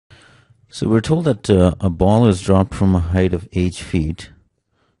So we're told that a ball is dropped from a height of h feet.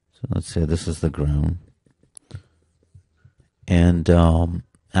 So let's say this is the ground. And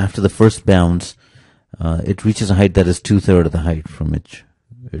after the first bounce, it reaches a height that is 2/3 of the height from which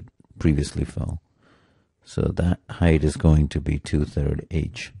it previously fell. So that height is going to be 2/3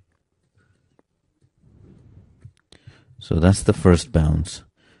 h. So that's the first bounce.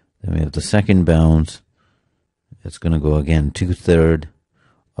 Then we have the second bounce. It's going to go again 2/3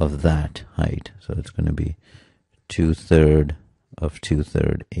 of that height. So it's going to be 2/3 of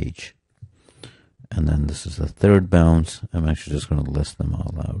 2/3 h. And then this is the third bounce. I'm actually just going to list them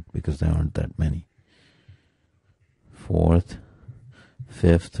all out because there aren't that many. Fourth,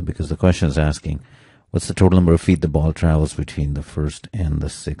 fifth, because the question is asking, what's the total number of feet the ball travels between the first and the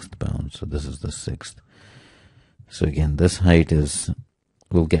sixth bounce? So this is the sixth. So again, this height is,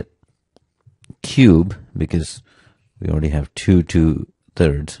 we'll get cube because we already have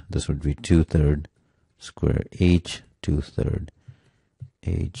 2/3. This would be 2/3 square h, 2/3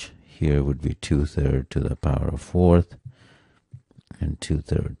 h. Here would be 2/3 to the power of fourth and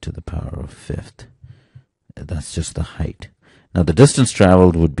 2/3 to the power of fifth. That's just the height. Now the distance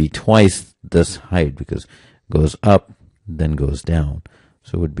traveled would be twice this height because it goes up, then goes down.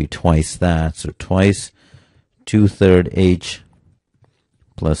 So it would be twice that. So twice 2/3 h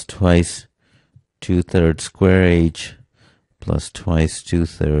plus twice 2/3 square h plus twice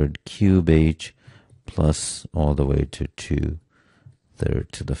 2/3 cube h plus all the way to 2/3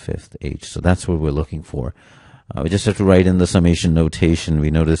 to the fifth h. So that's what we're looking for. We just have to write in the summation notation. We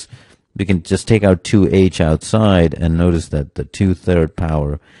notice we can just take out 2h outside and notice that the 2/3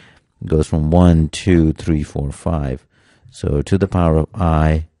 power goes from 1, 2, 3, 4, 5. So to the power of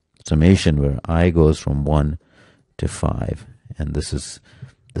I, summation where I goes from 1 to 5. And this is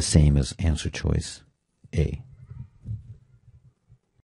the same as answer choice A.